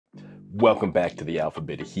Welcome back to the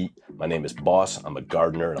Alphabet of Heat. My name is Boss. I'm a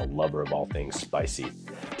gardener and a lover of all things spicy.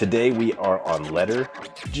 Today we are on letter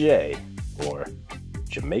J, or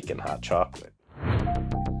Jamaican Hot Chocolate.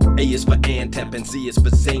 A is for Antep and Z is for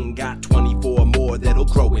Zing. Got 24 more that'll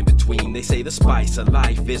grow in between. They say the spice of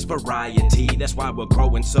life is variety. That's why we're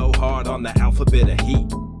growing so hard on the Alphabet of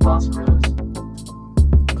Heat.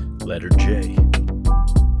 Letter J.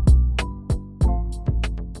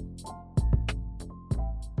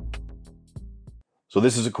 So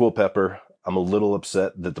this is a cool pepper. I'm a little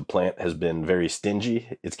upset that the plant has been very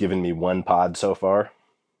stingy. It's given me one pod so far.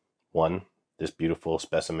 This beautiful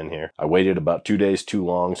specimen here. I waited about 2 days too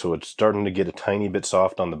long, so it's starting to get a tiny bit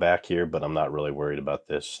soft on the back here, but I'm not really worried about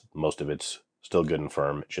this. Most of it's still good and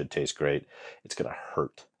firm. It should taste great. It's gonna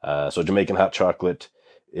hurt. So Jamaican Hot Chocolate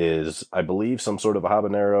is, I believe, some sort of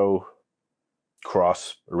habanero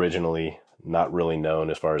cross originally. Not really known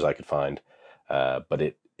as far as I could find, but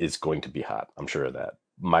it is going to be hot. I'm sure of that.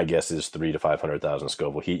 My guess is 300,000 to 500,000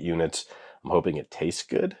 Scoville heat units. I'm hoping it tastes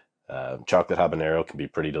good. Chocolate habanero can be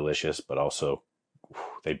pretty delicious, but also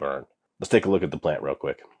they burn. Let's take a look at the plant real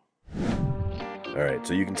quick. All right,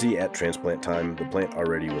 so you can see at transplant time, the plant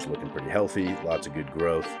already was looking pretty healthy, lots of good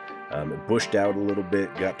growth. It bushed out a little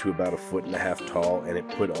bit, got to about 1.5 feet tall, and it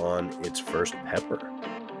put on its first pepper.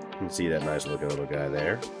 You can see that nice looking little guy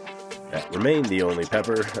there. That remained the only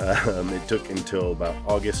pepper. It took until about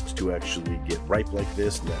August to actually get ripe like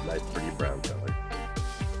this, and that nice pretty brown color.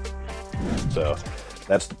 So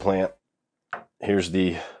that's the plant. Here's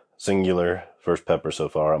the singular first pepper so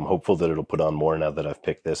far. I'm hopeful that it'll put on more now that I've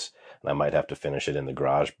picked this, and I might have to finish it in the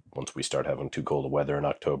garage once we start having too cold of weather in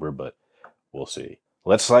October, but we'll see.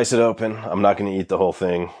 Let's slice it open. I'm not going to eat the whole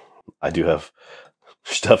thing. I do have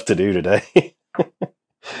stuff to do today.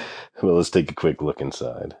 Well, let's take a quick look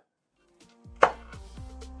inside.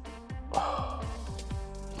 Oh,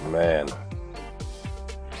 man,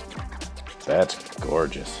 that's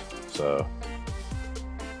gorgeous. So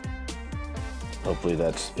hopefully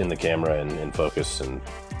that's in the camera and in focus and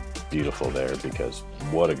beautiful there, because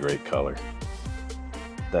what a great color.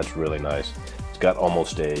 That's really nice. It's got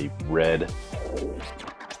almost a red.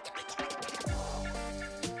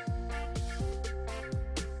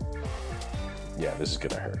 Yeah, this is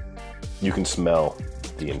gonna hurt. You can smell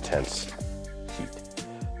the intense heat.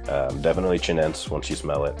 Definitely chinense once you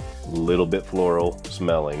smell it. A little bit floral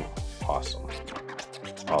smelling. Awesome.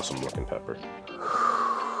 Awesome looking pepper.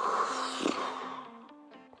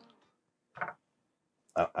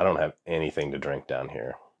 I don't have anything to drink down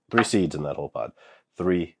here. 3 seeds in that whole pod.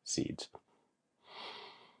 3 seeds.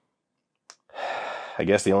 I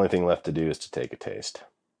guess the only thing left to do is to take a taste.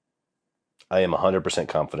 I am 100%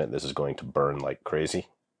 confident this is going to burn like crazy.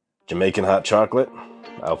 Jamaican Hot Chocolate,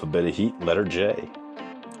 Alphabet of Heat, letter J.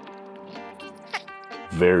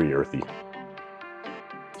 Very earthy.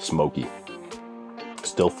 Smoky.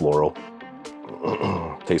 Still floral.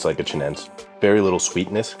 Tastes like a chinense. Very little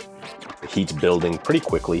sweetness. The heat's building pretty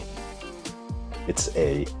quickly. It's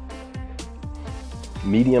a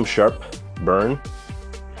medium sharp burn.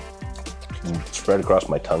 Spread across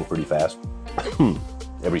my tongue pretty fast.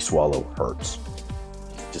 Every swallow hurts.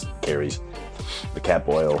 Just carries the cat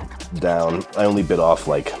oil down. I only bit off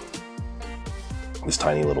like this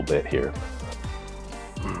tiny little bit here.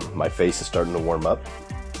 My face is starting to warm up.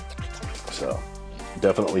 So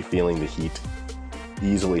definitely feeling the heat.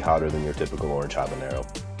 Easily hotter than your typical orange habanero.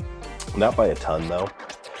 Not by a ton though.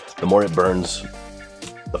 The more it burns,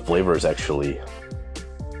 the flavor is actually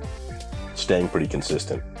staying pretty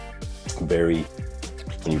consistent. Very,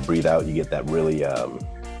 when you breathe out, you get that really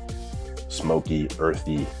smoky,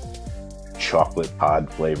 earthy chocolate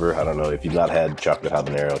pod flavor. I don't know, if you've not had chocolate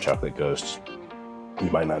habanero, chocolate ghosts, you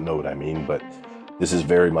might not know what I mean, but this is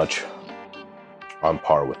very much on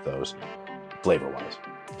par with those flavor-wise.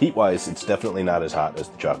 Heat-wise, it's definitely not as hot as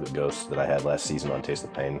the chocolate ghosts that I had last season on Taste the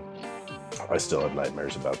Pain. I still have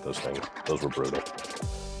nightmares about those things. Those were brutal.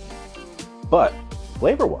 But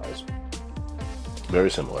flavor-wise,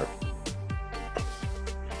 very similar.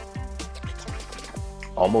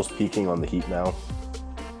 Almost peaking on the heat now.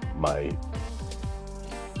 My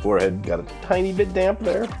forehead got a tiny bit damp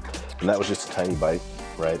there, and that was just a tiny bite,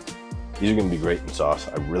 right? These are going to be great in sauce.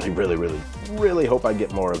 I really hope I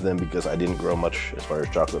get more of them, because I didn't grow much as far as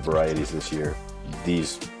chocolate varieties this year.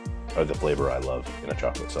 These are the flavor I love in a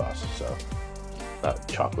chocolate sauce. So, not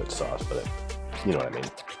chocolate sauce, but you know what I mean.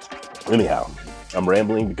 Anyhow, I'm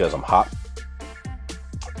rambling because I'm hot.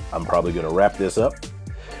 I'm probably going to wrap this up.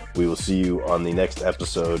 We will see you on the next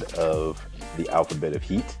episode of the Alphabet of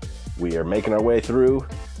Heat. We are making our way through.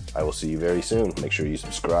 I will see you very soon. Make sure you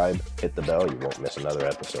subscribe, hit the bell. You won't miss another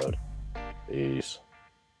episode. Peace.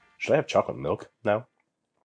 Should I have chocolate milk now?